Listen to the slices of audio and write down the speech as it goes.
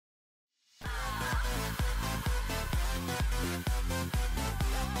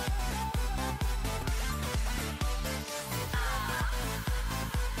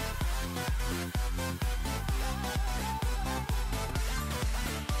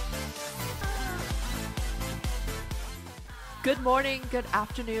Good morning, good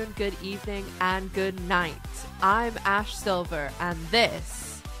afternoon, good evening, and good night. I'm Ash Silver, and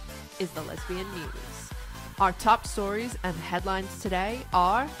this is the Lesbian News. Our top stories and headlines today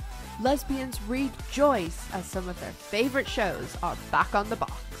are: lesbians rejoice as some of their favorite shows are back on the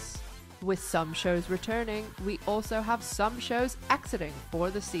box. With some shows returning, we also have some shows exiting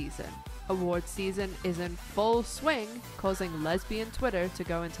for the season. Awards season is in full swing, causing lesbian Twitter to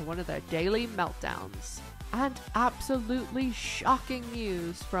go into one of their daily meltdowns. And absolutely shocking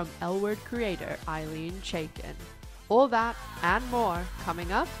news from L Word creator Ilene Chaiken. All that and more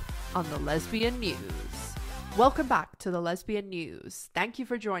coming up on the Lesbian News. Welcome back to the Lesbian News. Thank you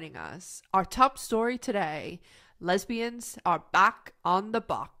for joining us. Our top story today: lesbians are back on the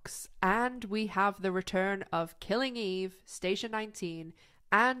box, and we have the return of Killing Eve, Station 19,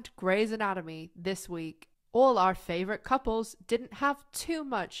 and Grey's Anatomy this week. All our favorite couples didn't have too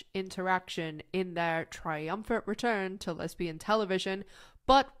much interaction in their triumphant return to lesbian television,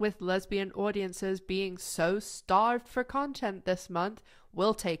 but with lesbian audiences being so starved for content this month,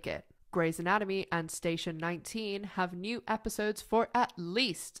 we'll take it. Grey's Anatomy and Station 19 have new episodes for at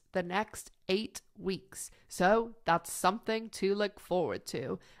least the next 8 weeks, so that's something to look forward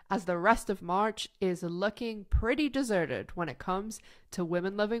to, as the rest of March is looking pretty deserted when it comes to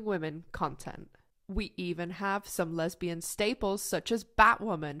women loving women content. We even have some lesbian staples such as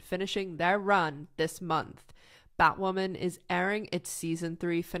Batwoman finishing their run this month. Batwoman is airing its season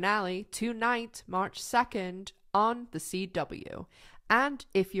 3 finale tonight, March 2nd, on the CW. And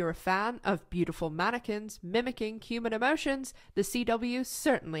if you're a fan of beautiful mannequins mimicking human emotions, the CW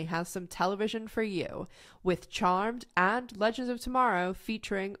certainly has some television for you, with Charmed and Legends of Tomorrow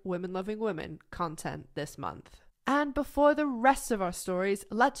featuring women-loving women content this month. And before the rest of our stories,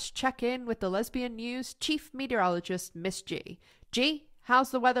 let's check in with the Lesbian News chief meteorologist, Miss G. G,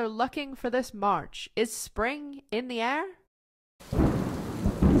 how's the weather looking for this March? Is spring in the air?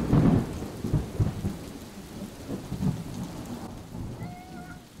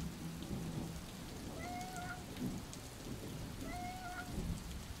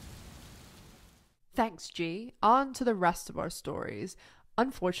 Thanks, G. On to the rest of our stories.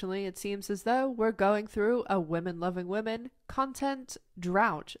 Unfortunately, it seems as though we're going through a women-loving women content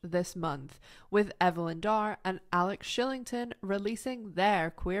drought this month, with Evelyn Darr and Alex Shillington releasing their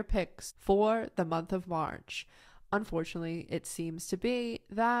queer pics for the month of March. Unfortunately, it seems to be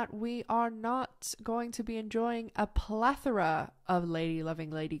that we are not going to be enjoying a plethora of lady-loving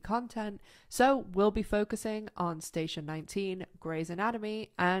lady content, so we'll be focusing on Station 19, Grey's Anatomy,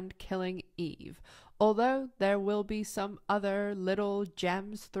 and Killing Eve. Although there will be some other little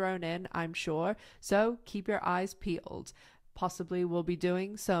gems thrown in, I'm sure, so keep your eyes peeled. Possibly we'll be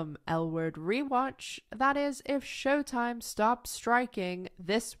doing some L Word rewatch, that is if Showtime stops striking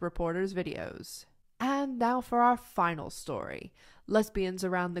this reporter's videos. And now for our final story. Lesbians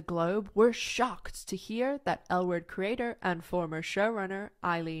around the globe were shocked to hear that L Word creator and former showrunner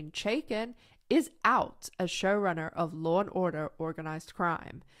Ilene Chaiken is out as showrunner of Law & Order Organized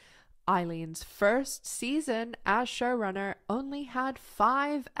Crime. Eileen's first season as showrunner only had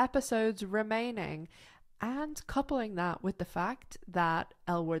 5 episodes remaining, and coupling that with the fact that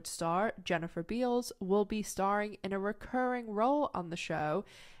L Word star Jennifer Beals will be starring in a recurring role on the show,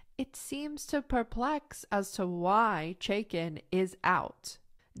 it seems to perplex as to why Chaiken is out.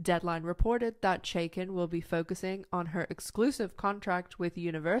 Deadline reported that Chaiken will be focusing on her exclusive contract with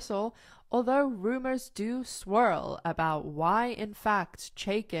Universal, although rumors do swirl about why in fact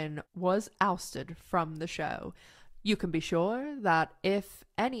Chaiken was ousted from the show. You can be sure that if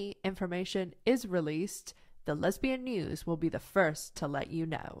any information is released, the Lesbian News will be the first to let you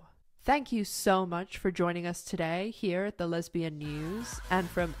know. Thank you so much for joining us today here at the Lesbian News, and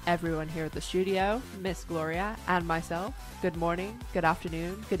from everyone here at the studio, Miss Gloria and myself, good morning, good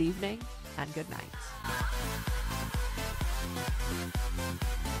afternoon, good evening, and good night.